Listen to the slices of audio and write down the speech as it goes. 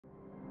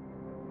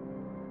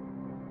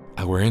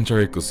Our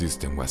entire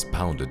ecosystem was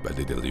pounded by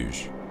the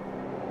deluge.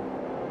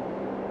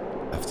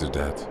 After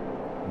that,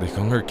 the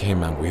hunger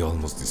came and we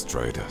almost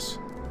destroyed us.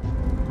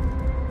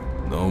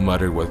 No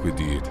matter what we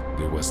did,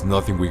 there was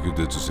nothing we could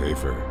do to save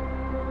her.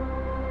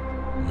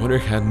 Mother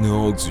had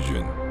no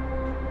oxygen,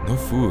 no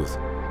food.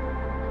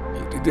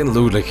 It didn't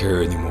look like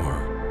her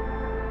anymore.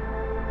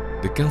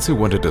 The council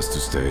wanted us to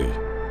stay.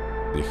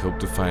 They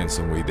hoped to find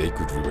some way they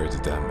could reverse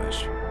the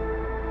damage.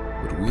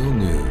 But we all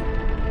knew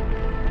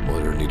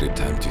Mother needed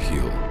time to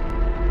heal.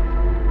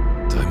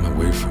 Time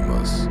away from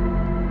us.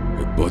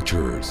 Her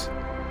butchers.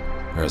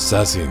 Her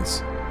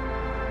assassins.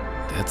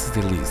 That's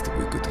the least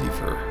we could give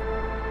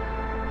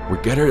her. We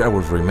gathered our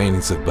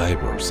remaining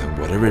survivors and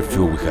whatever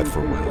fuel we had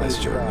for one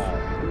last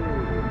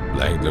journey.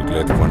 Blind Luck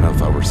led one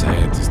of our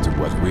scientists to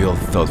what we all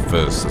thought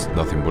first was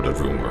nothing but a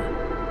rumor.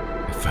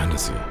 A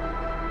fantasy.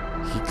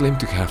 He claimed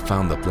to have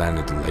found a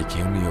planet unlike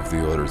any of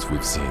the others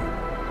we've seen.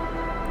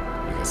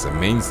 It has a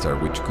main star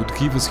which could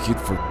keep us heat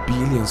for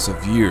billions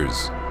of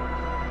years.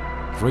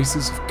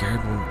 Traces of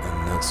carbon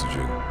and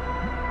oxygen.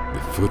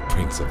 The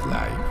footprints of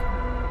life.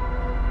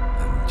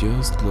 And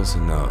just close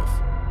enough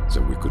so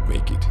we could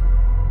make it.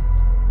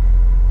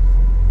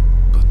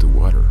 But the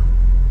water.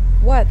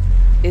 What?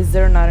 Is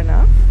there not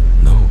enough?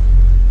 No.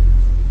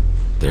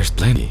 There's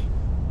plenty.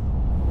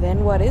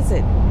 Then what is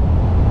it?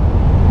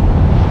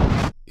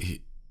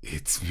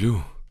 It's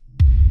blue.